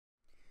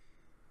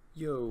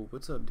Yo,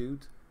 what's up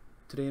dudes?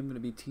 Today I'm going to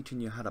be teaching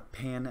you how to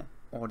pan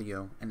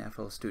audio in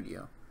FL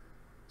Studio.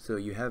 So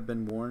you have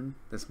been warned,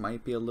 this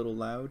might be a little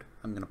loud.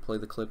 I'm going to play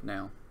the clip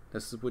now.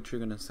 This is what you're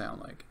going to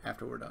sound like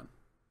after we're done.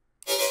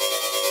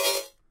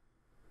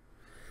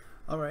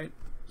 Alright,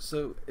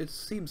 so it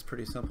seems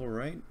pretty simple,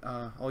 right?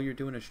 All you're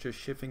doing is just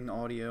shifting the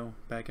audio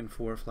back and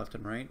forth, left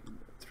and right,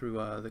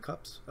 through the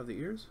cups of the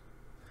ears.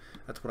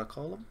 That's what I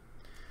call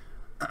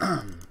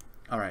them.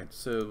 Alright,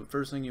 so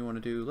first thing you want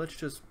to do, let's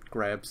just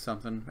grab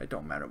something. It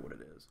don't matter what it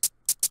is.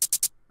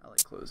 I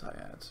like close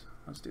hi-hats.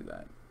 Let's do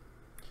that.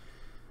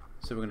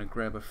 So we're going to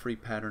grab a free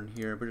pattern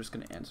here. We're just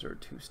going to answer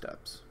 2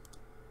 steps.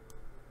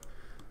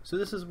 So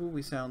this is what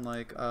we sound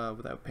like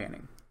without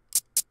panning.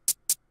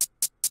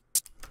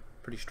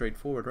 Pretty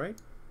straightforward, right?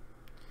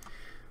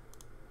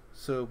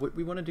 So what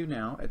we want to do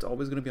now, it's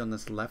always going to be on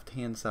this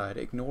left-hand side.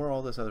 Ignore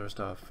all this other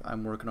stuff.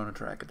 I'm working on a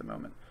track at the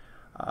moment.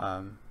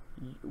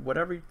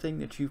 Whatever thing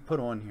that you've put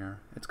on here,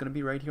 it's going to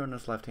be right here on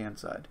this left-hand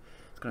side.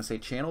 It's going to say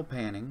channel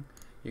panning.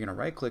 You're going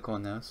to right-click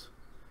on this.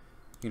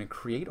 You're going to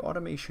create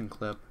automation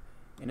clip,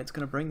 and it's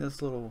going to bring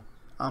this little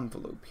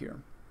envelope here.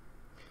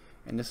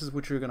 And this is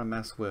what you're going to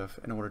mess with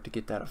in order to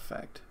get that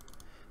effect.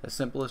 The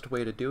simplest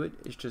way to do it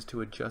is just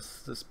to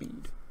adjust the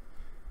speed.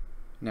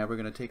 Now we're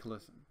going to take a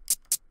listen.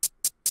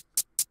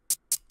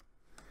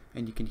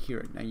 And you can hear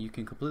it. Now you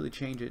can completely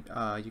change it.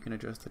 You can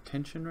adjust the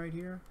tension right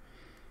here.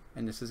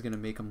 And this is going to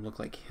make them look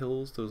like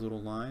hills, those little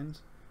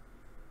lines.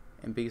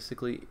 And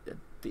basically,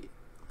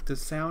 the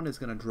sound is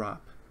going to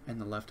drop in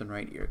the left and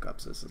right ear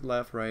cups. This is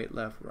left, right,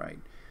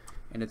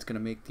 and it's going to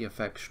make the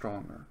effect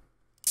stronger.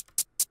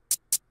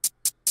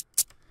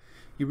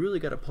 You really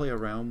got to play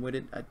around with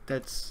it.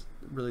 That's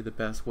really the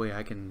best way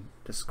I can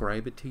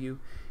describe it to you.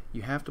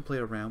 You have to play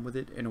around with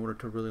it in order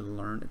to really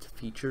learn its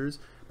features,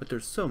 but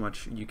there's so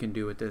much you can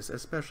do with this,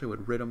 especially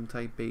with rhythm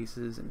type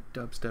basses and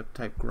dubstep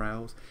type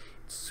growls.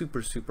 It's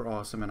super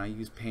awesome, and I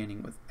use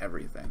panning with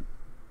everything.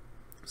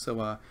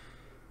 So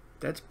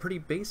that's pretty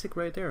basic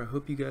right there. I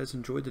hope you guys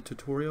enjoyed the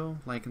tutorial.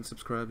 Like and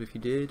subscribe if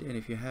you did, and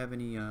if you have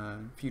any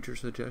future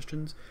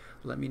suggestions,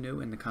 let me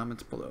know in the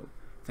comments below.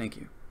 Thank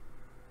you.